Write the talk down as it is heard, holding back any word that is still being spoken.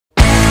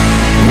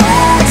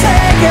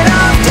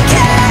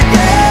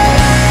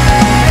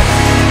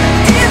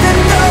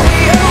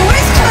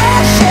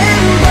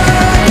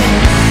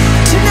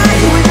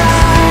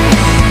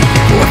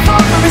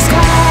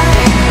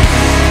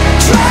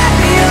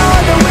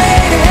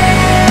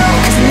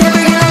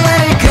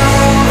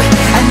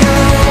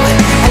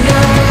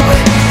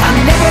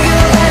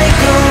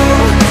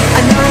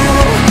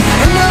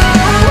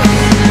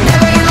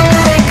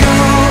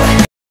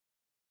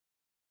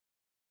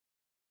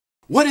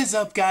What is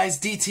up, guys?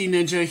 DT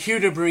Ninja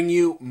here to bring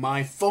you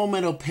my Full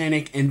Metal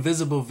Panic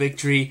Invisible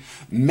Victory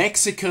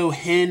Mexico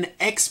Hen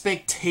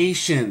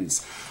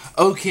expectations.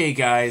 Okay,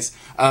 guys,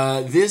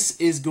 this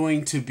is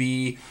going to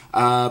be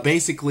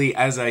basically,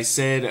 as I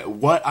said,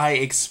 what I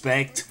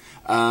expect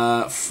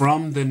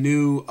from the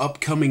new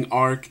upcoming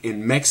arc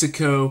in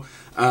Mexico.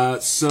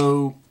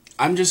 So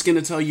I'm just going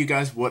to tell you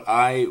guys what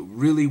I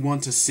really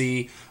want to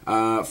see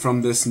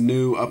from this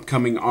new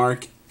upcoming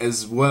arc,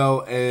 as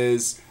well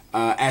as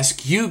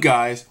ask you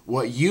guys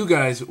what you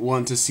guys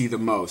want to see the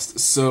most.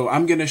 So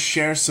I'm going to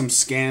share some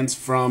scans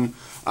from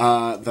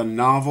the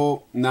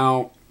novel.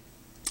 Now,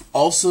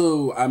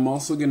 I'm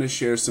also going to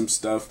share some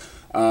stuff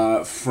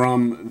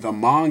from the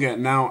manga.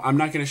 Now, I'm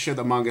not going to share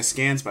the manga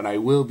scans, but I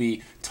will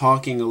be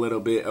talking a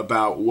little bit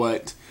about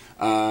what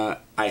I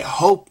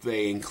hope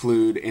they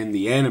include in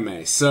the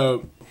anime.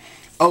 So,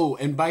 oh,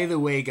 and by the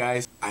way,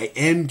 guys, I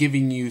am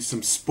giving you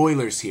some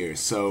spoilers here,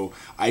 so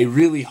I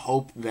really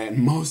hope that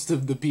most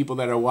of the people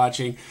that are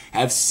watching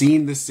have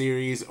seen the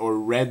series or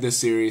read the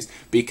series,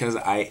 because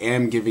I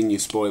am giving you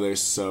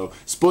spoilers, so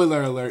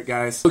spoiler alert,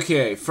 guys.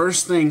 Okay,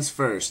 first things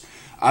first.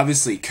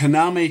 Obviously,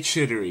 Kaname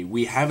Chidori,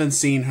 we haven't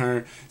seen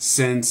her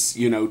since,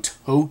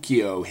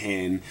 Tokyo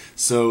Hen,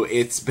 so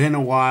it's been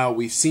a while.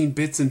 We've seen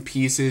bits and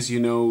pieces,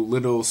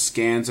 little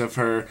scans of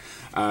her.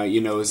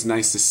 It's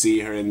nice to see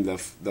her in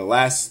the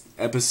last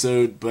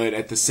episode, but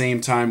at the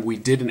same time, we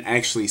didn't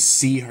actually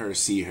see her.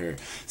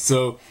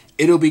 So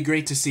it'll be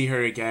great to see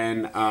her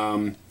again.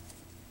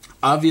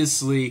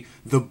 Obviously,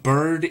 the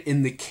bird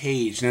in the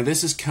cage. Now,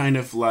 this is kind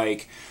of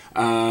like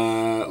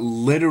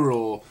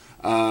literal,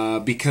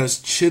 because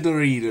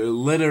Chidori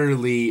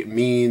literally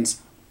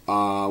means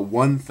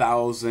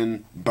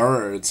 1,000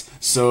 birds.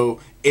 So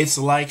it's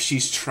like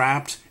she's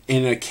trapped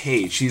in a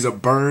cage. She's a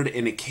bird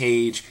in a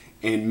cage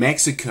in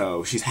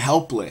Mexico. She's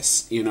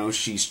helpless,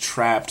 she's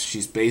trapped.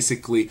 She's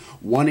basically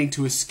wanting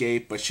to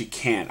escape, but she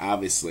can't,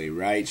 obviously,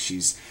 right?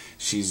 She's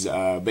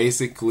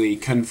basically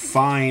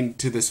confined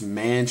to this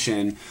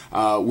mansion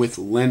with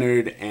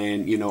Leonard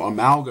and,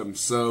 Amalgam.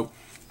 So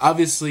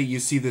obviously you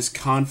see this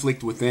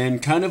conflict within,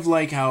 kind of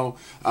like how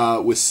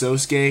with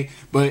Sosuke,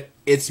 but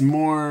it's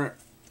more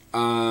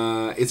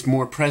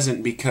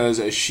present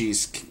because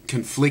she's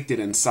conflicted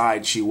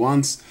inside. She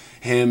wants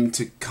him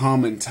to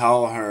come and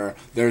tell her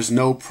there's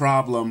no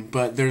problem,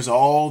 but there's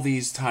all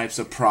these types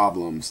of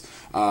problems.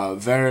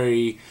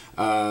 Very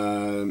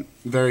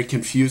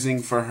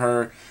confusing for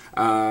her.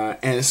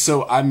 And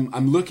so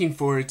I'm looking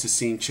forward to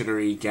seeing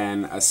Chidori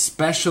again,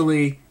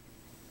 especially,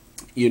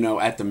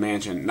 at the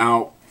mansion.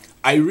 Now,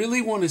 I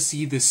really want to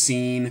see the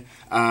scene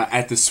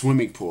at the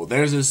swimming pool.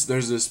 There's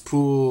this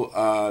pool.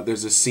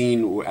 There's a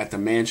scene at the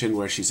mansion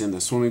where she's in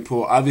the swimming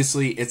pool.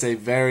 Obviously, it's a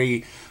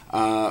very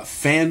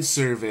fan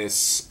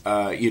service,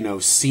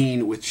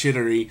 scene with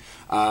Chidori.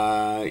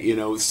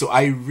 So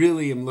I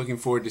really am looking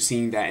forward to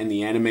seeing that in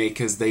the anime,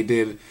 because they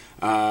did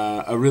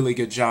a really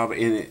good job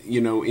in it,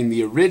 in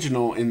the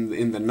original,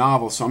 in the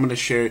novel. So I'm going to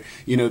share,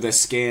 the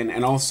scan,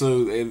 and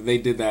also they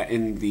did that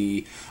in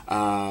the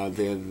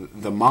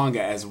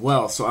manga as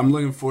well. So I'm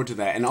looking forward to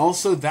that, and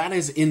also that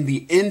is in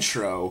the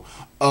intro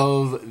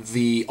of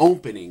the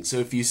opening. So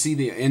if you see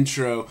the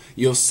intro,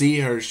 you'll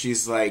see her.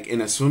 She's like in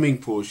a swimming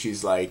pool.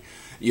 She's like,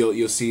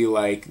 you'll see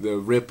like the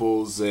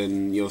ripples,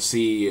 and you'll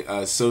see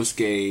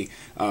Sosuke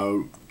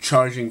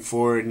charging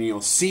forward, and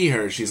you'll see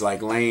her. She's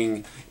like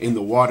laying in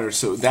the water.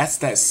 So that's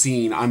that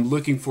scene. I'm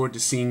looking forward to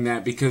seeing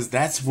that, because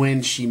that's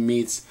when she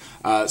meets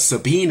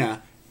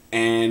Sabina,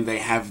 and they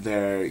have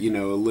their, a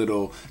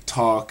little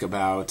talk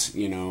about,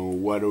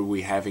 what are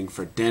we having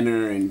for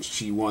dinner, and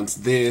she wants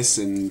this,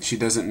 and she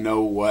doesn't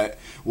know what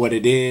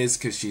it is,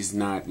 because she's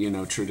not,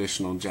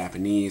 traditional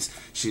Japanese.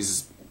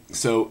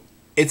 So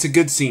it's a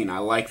good scene. I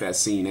like that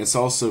scene. It's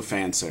also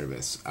fan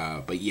service.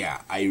 But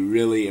yeah, I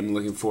really am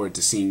looking forward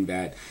to seeing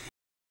that.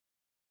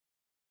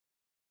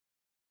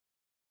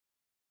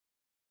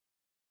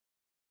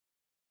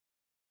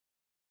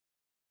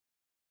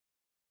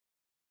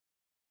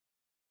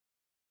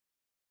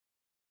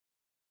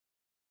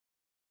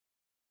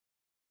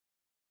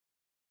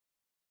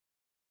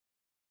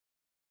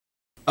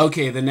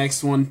 Okay, the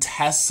next one,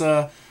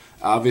 Tessa.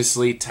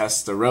 Obviously,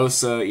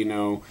 Testarossa,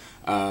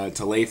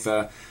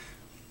 Talitha.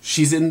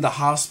 She's in the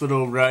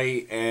hospital,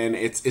 right? And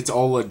it's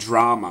all a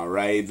drama,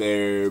 right?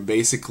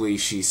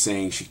 She's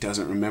saying she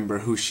doesn't remember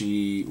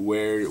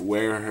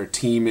where her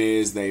team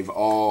is. They've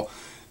all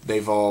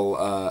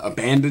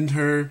abandoned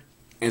her.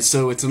 And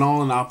so it's an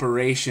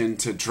operation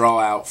to draw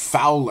out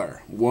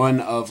Fowler, one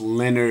of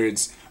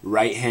Leonard's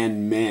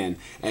right-hand men.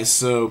 And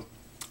so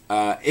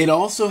it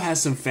also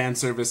has some fan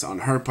service on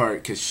her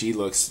part, because she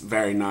looks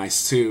very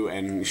nice too,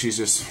 and she's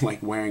just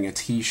like wearing a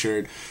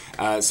t-shirt.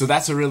 So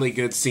that's a really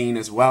good scene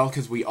as well,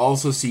 because we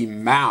also see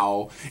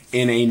Mao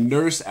in a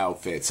nurse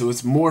outfit. So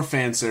it's more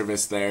fan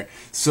service there.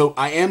 So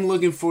I am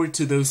looking forward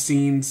to those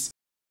scenes.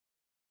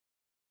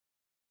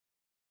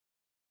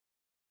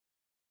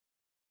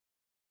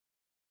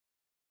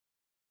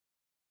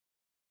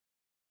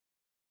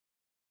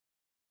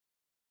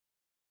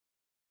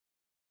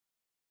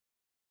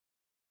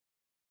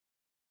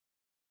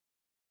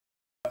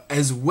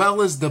 as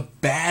well as the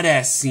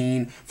badass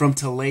scene from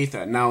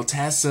Talitha. Now,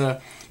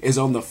 Tessa is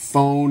on the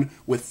phone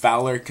with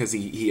Fowler because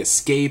he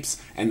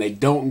escapes and they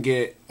don't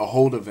get a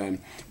hold of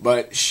him.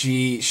 But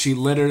she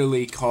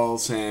literally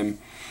calls him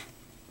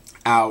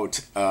out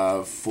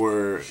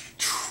for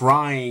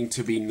trying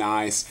to be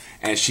nice,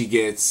 and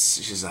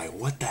she's like,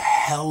 what the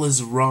hell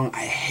is wrong?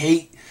 I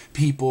hate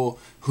people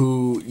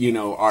who, you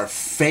know, are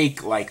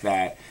fake like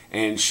that.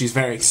 And she's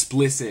very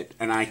explicit,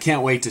 and I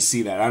can't wait to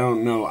see that. I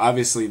don't know,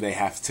 obviously they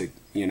have to,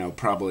 you know,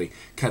 probably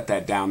cut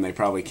that down. They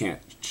probably can't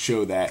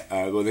show that,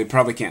 well, they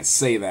probably can't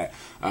say that,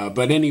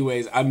 but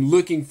anyways, I'm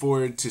looking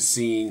forward to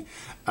seeing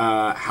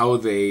how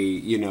they,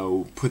 you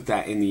know, put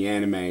that in the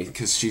anime,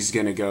 because she's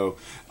gonna go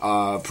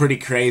pretty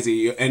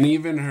crazy, and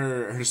even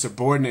her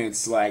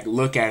subordinates like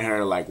look at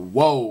her like,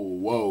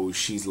 whoa,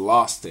 she's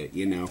lost it,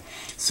 you know.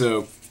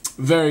 So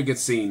very good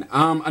scene.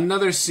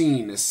 Another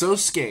scene,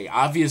 Sosuke.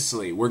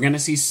 Obviously, we're gonna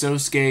see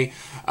Sosuke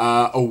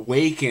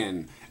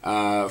awaken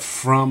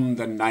from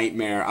the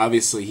nightmare.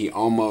 Obviously, he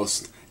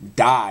almost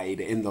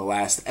died in the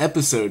last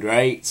episode,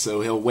 right?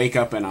 So he'll wake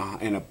up in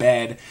a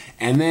bed,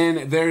 and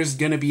then there's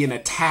gonna be an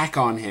attack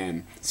on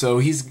him. So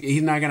he's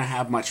not gonna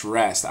have much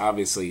rest.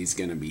 Obviously, he's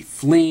gonna be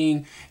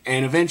fleeing,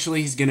 and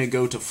eventually he's gonna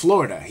go to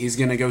Florida. He's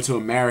gonna go to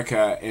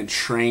America and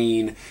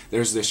train.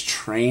 There's this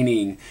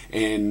training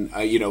in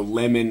you know,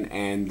 Lemon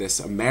and this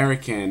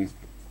American.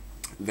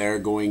 They're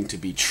going to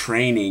be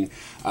training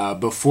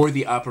before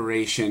the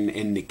operation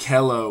in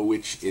Niquello,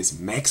 which is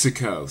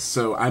Mexico.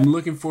 So I'm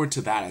looking forward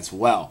to that as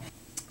well.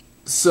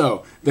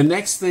 So the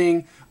next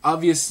thing,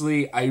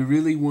 obviously, I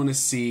really want to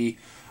see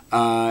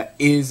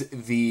is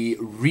the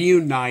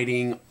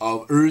reuniting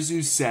of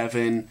Urzu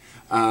 7,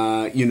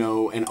 you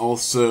know, and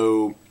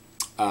also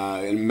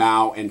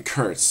Mao and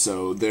Kurtz.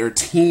 So their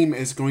team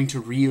is going to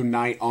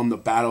reunite on the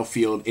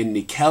battlefield in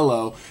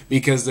Niquello,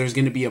 because there's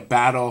going to be a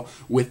battle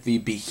with the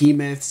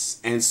behemoths,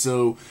 and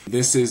so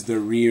this is the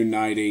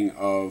reuniting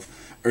of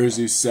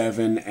Urzu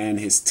 7 and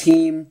his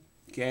team.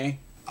 Okay.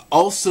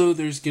 Also,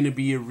 there's going to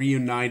be a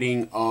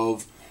reuniting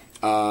of,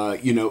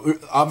 you know,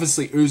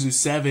 obviously Urzu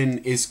 7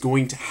 is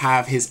going to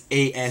have his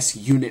AS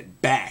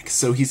unit back.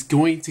 So he's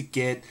going to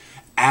get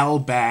Al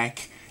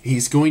back.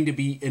 He's going to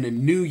be in a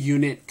new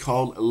unit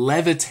called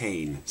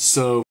Levitane.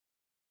 So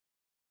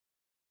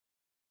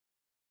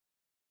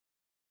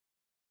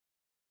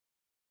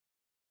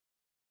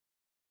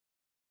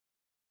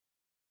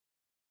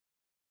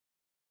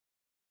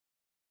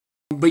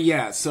but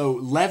yeah, so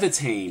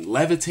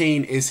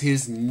Levitane is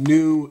his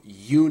new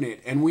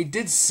unit, and we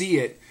did see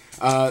it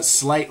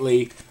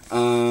slightly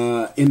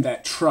in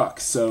that truck.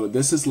 So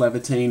this is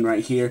Levitane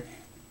right here.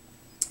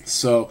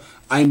 So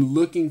I'm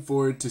looking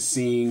forward to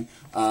seeing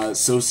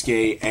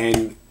Sosuke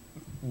and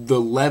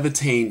the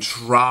Levitane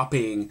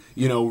dropping,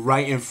 you know,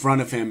 right in front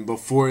of him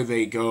before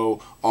they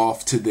go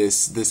off to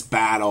this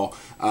battle,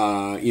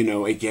 you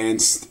know,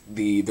 against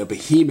the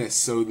behemoths.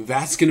 So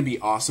that's going to be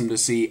awesome to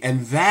see.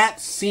 And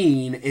that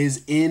scene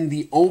is in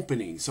the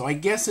opening. So I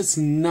guess it's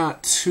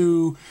not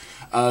too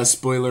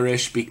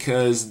spoilerish,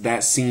 because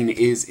that scene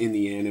is in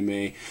the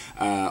anime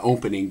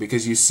opening,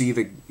 because you see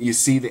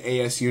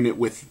the AS unit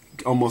with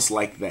almost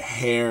like the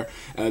hair.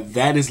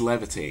 That is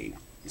Levitane.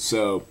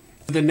 So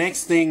the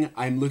next thing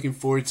I'm looking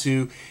forward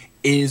to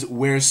is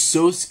where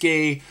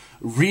Sosuke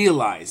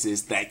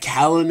realizes that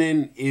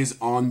Kalinin is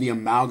on the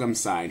amalgam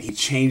side. He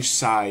changed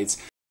sides.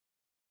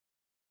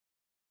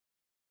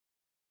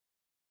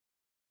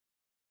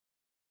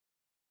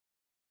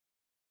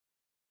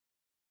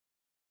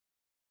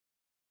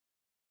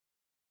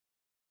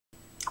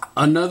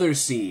 Another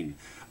scene.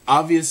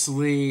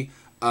 Obviously,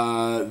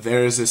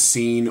 there's a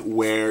scene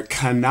where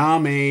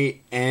Kaname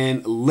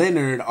and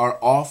Leonard are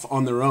off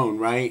on their own,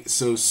 right?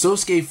 So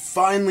Sosuke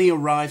finally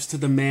arrives to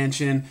the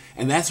mansion,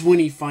 and that's when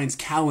he finds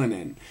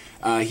Kalinin.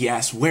 He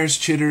asks, where's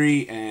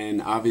Chidori?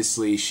 And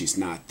obviously she's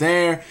not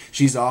there.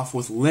 She's off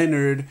with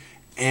Leonard,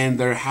 and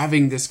they're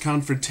having this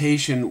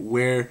confrontation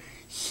where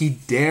he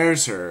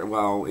dares her.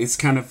 Well, it's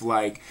kind of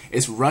like,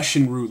 it's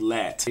Russian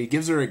roulette. He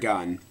gives her a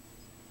gun,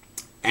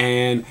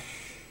 and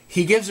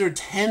he gives her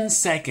 10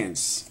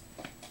 seconds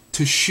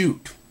to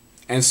shoot.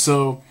 And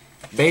so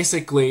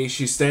basically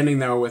she's standing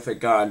there with a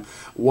gun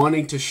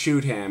wanting to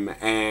shoot him,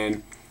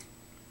 and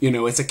you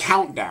know, it's a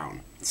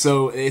countdown.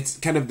 So it's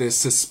kind of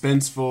this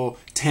suspenseful,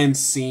 tense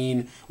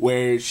scene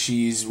where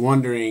she's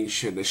wondering,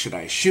 should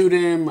I shoot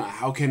him?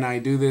 How can I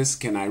do this?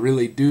 Can I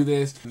really do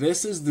this?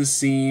 This is the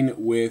scene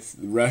with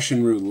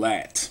Russian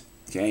roulette.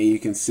 Okay, you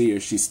can see her,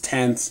 she's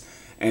tense,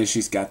 and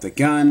she's got the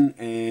gun,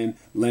 and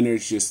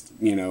Leonard's just,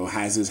 you know,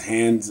 has his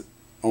hands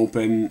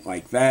open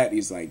like that.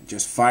 He's like,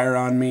 just fire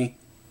on me.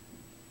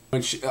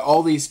 When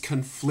all these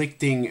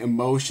conflicting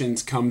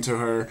emotions come to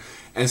her,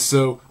 and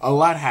so a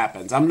lot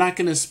happens. I'm not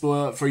going to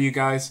spoil it for you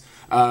guys,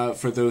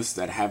 for those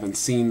that haven't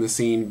seen the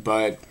scene,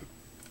 but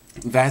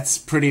that's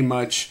pretty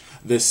much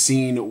the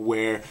scene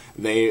where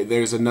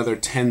there's another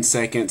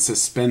 10-second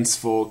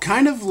suspenseful,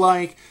 kind of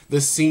like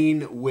the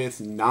scene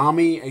with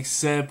Nami,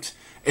 except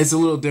it's a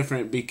little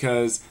different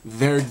because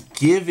they're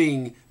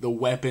giving the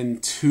weapon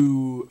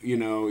to,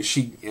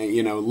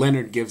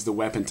 Leonard gives the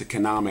weapon to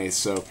Kaname,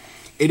 so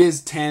it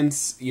is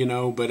tense,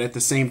 but at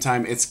the same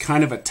time, it's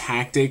kind of a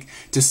tactic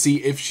to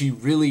see if she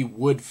really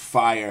would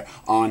fire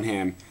on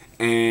him.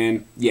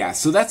 And yeah,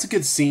 so that's a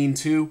good scene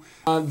too.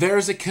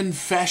 There's a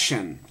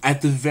confession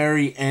at the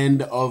very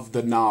end of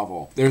the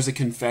novel. There's a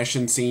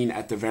confession scene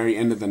at the very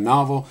end of the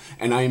novel,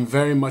 and I am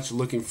very much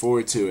looking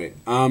forward to it.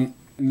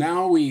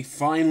 Now we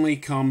finally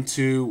come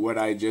to what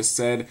I just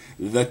said,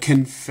 the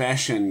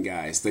confession,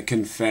 guys, the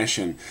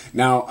confession.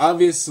 Now,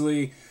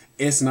 obviously,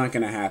 it's not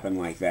going to happen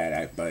like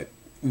that, but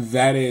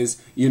that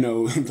is,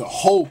 the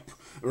hope,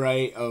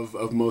 right,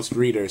 of most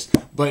readers.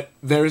 But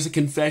there is a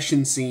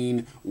confession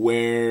scene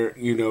where,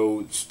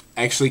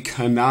 actually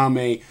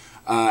Kaname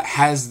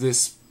has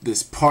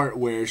this part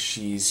where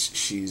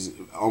she's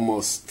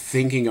almost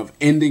thinking of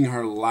ending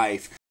her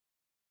life.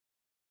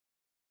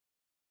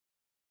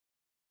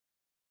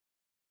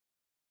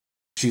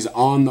 She's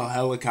on the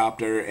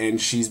helicopter and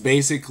she's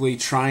basically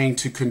trying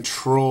to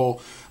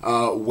control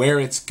where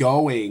it's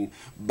going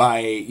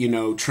by,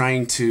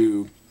 trying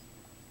to,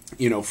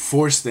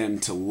 force them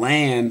to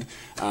land.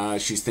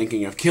 She's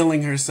thinking of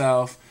killing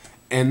herself.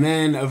 And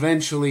then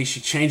eventually she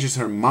changes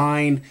her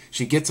mind.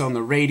 She gets on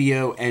the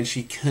radio and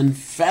she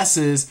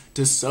confesses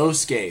to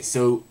Sosuke.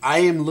 So I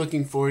am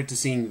looking forward to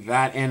seeing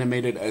that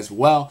animated as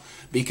well,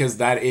 because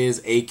that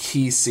is a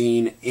key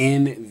scene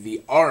in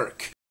the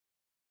arc.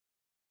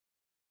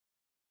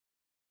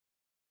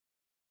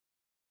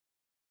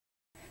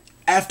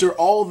 After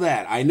all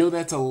that, I know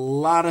that's a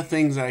lot of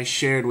things I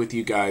shared with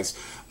you guys.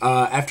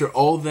 After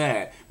all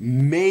that,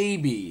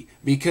 maybe,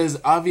 because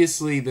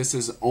obviously this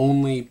is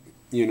only,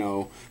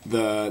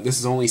 this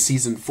is only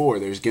season 4.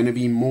 There's going to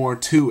be more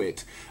to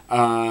it.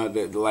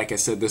 Like I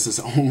said, this is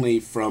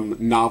only from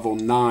novel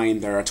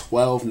 9. There are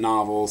 12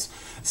 novels,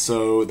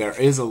 so there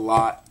is a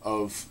lot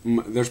of...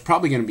 There's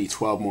probably going to be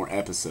 12 more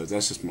episodes.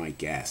 That's just my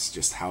guess,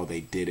 just how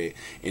they did it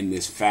in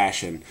this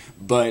fashion.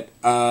 But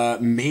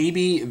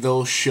maybe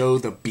they'll show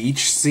the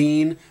beach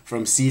scene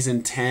from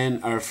season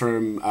 10, or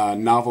from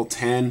novel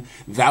 10.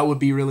 That would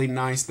be really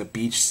nice, the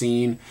beach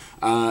scene.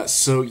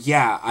 So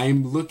yeah,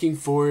 I'm looking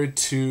forward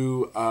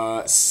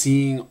to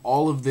seeing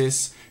all of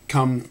this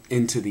come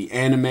into the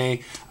anime.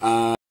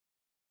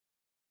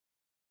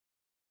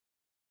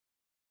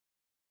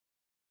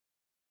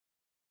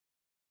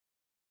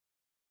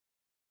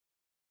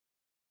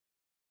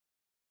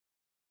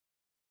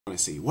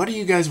 What do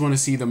you guys want to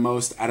see the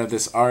most out of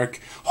this arc?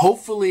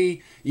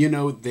 Hopefully,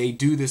 they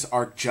do this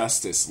arc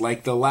justice.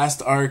 Like the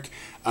last arc,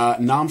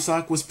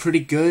 Namsak was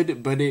pretty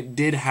good, but it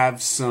did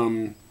have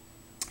some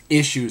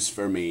issues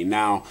for me.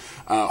 Now,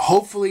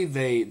 hopefully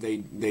they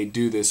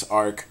do this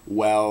arc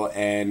well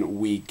and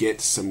we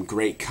get some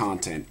great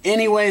content.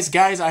 Anyways,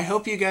 guys, I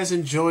hope you guys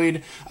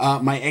enjoyed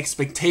my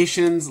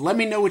expectations. Let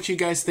me know what you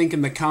guys think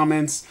in the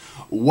comments.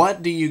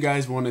 What do you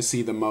guys want to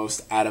see the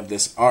most out of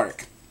this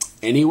arc?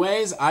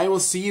 Anyways, I will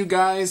see you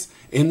guys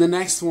in the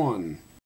next one.